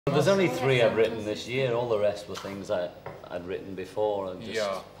There's only 3 I've written this year. All the rest were things I'd written before and just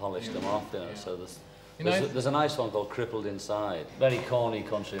polished them off. You know. So there's a nice one called "Crippled Inside." Very corny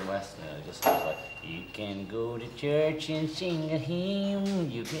country and western. It just sounds like, "You can go to church and sing a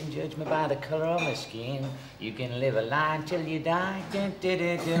hymn. You can judge me by the colour of my skin. You can live a lie till you die. Dun, dun,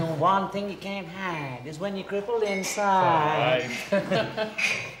 dun, dun. One thing you can't hide is when you're crippled inside."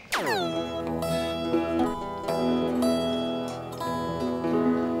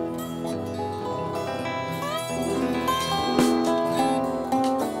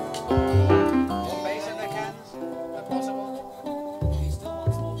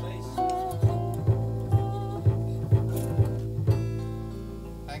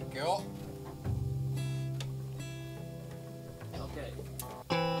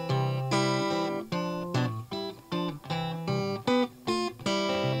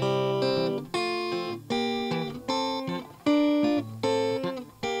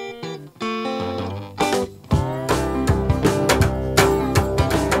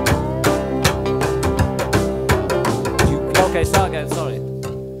 Okay, start again, sorry.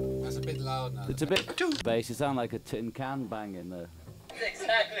 That's a bit loud now. It's a bit too bass, you sound like a tin can banging there. That's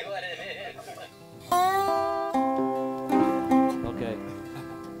exactly what it is. Okay.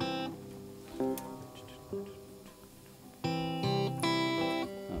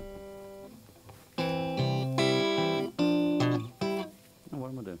 Oh, what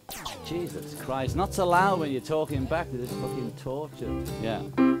am I doing? Jesus Christ, not so loud when you're talking back to this fucking torture. Yeah.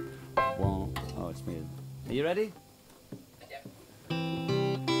 One. Oh, it's me. Are you ready?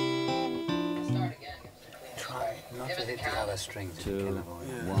 Not to hit the other strings. 2,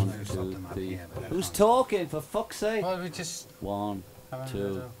 1, 2, 3. Who's talking, for fuck's sake? Well, we just 1,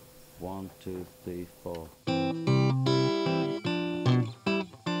 2, 1, 2, 3, 4.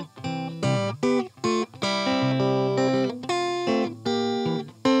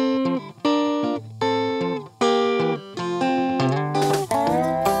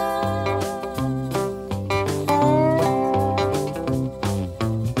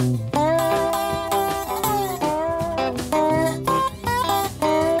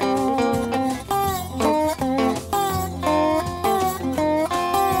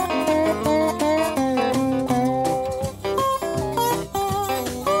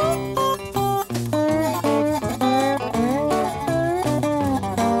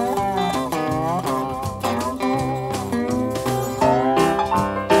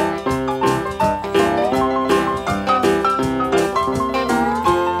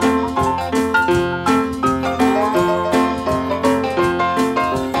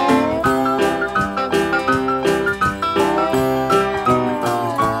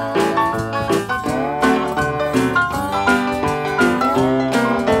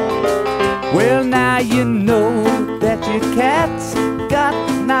 Well, now you know that your cat's got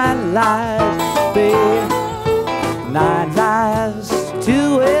 9 lives, babe. 9 lives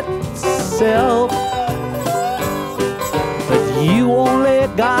to itself. But you only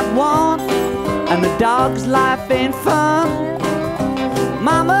got 1, and the dog's life ain't fun.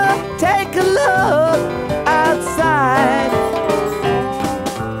 Mama, take a look outside.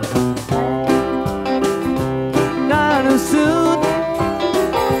 Not in a suit.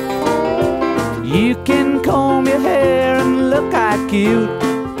 You can comb your hair and look how cute.